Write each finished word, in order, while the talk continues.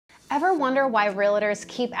Ever wonder why realtors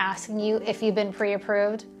keep asking you if you've been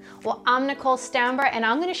pre-approved? Well, I'm Nicole Stanbra, and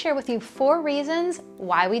I'm going to share with you 4 reasons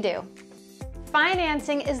why we do.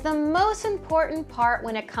 Financing is the most important part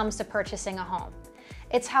when it comes to purchasing a home.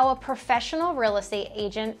 It's how a professional real estate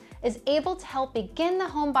agent is able to help begin the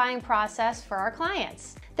home buying process for our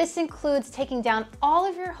clients. This includes taking down all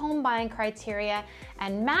of your home buying criteria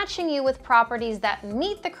and matching you with properties that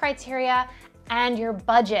meet the criteria and your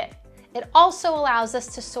budget. It also allows us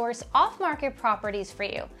to source off-market properties for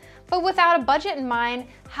you. But without a budget in mind,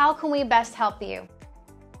 how can we best help you?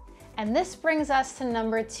 And this brings us to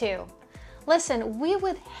number 2. Listen, we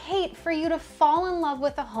would hate for you to fall in love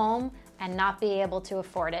with a home and not be able to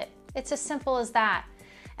afford it. It's as simple as that.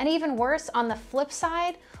 And even worse, on the flip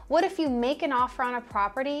side, what if you make an offer on a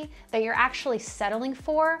property that you're actually settling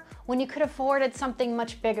for when you could have afforded something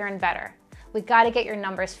much bigger and better? We gotta get your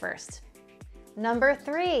numbers first. Number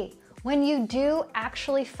 3, when you do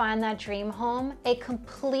actually find that dream home, a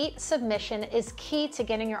complete submission is key to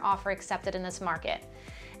getting your offer accepted in this market.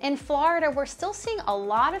 In Florida, we're still seeing a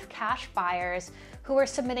lot of cash buyers who are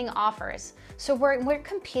submitting offers. So when we're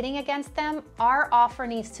competing against them, our offer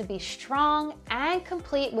needs to be strong and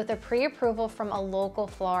complete with a pre-approval from a local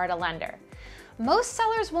Florida lender. Most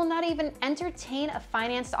sellers will not even entertain a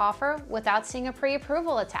financed offer without seeing a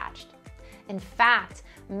pre-approval attached. In fact,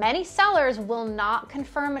 many sellers will not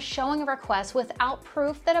confirm a showing request without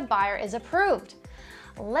proof that a buyer is approved.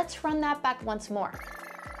 Let's run that back once more.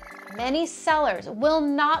 Many sellers will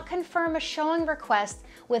not confirm a showing request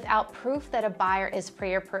without proof that a buyer is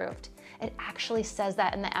pre-approved. It actually says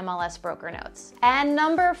that in the MLS broker notes. And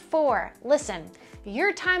number 4, listen,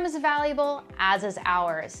 your time is valuable, as is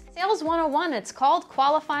ours. Sales 101, it's called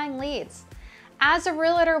qualifying leads. As a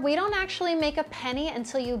realtor, we don't actually make a penny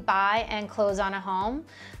until you buy and close on a home.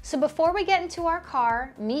 So before we get into our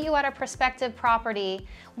car, meet you at a prospective property,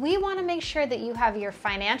 we want to make sure that you have your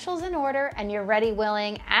financials in order and you're ready,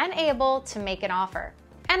 willing, and able to make an offer.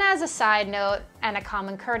 And as a side note and a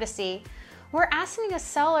common courtesy, we're asking a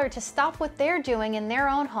seller to stop what they're doing in their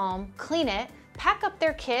own home, clean it, pack up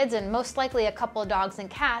their kids and most likely a couple of dogs and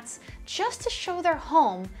cats just to show their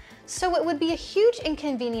home. So it would be a huge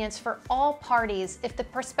inconvenience for all parties if the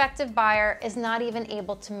prospective buyer is not even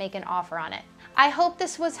able to make an offer on it. I hope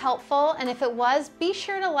this was helpful, and if it was, be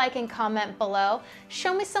sure to like and comment below.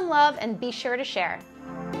 Show me some love and be sure to share.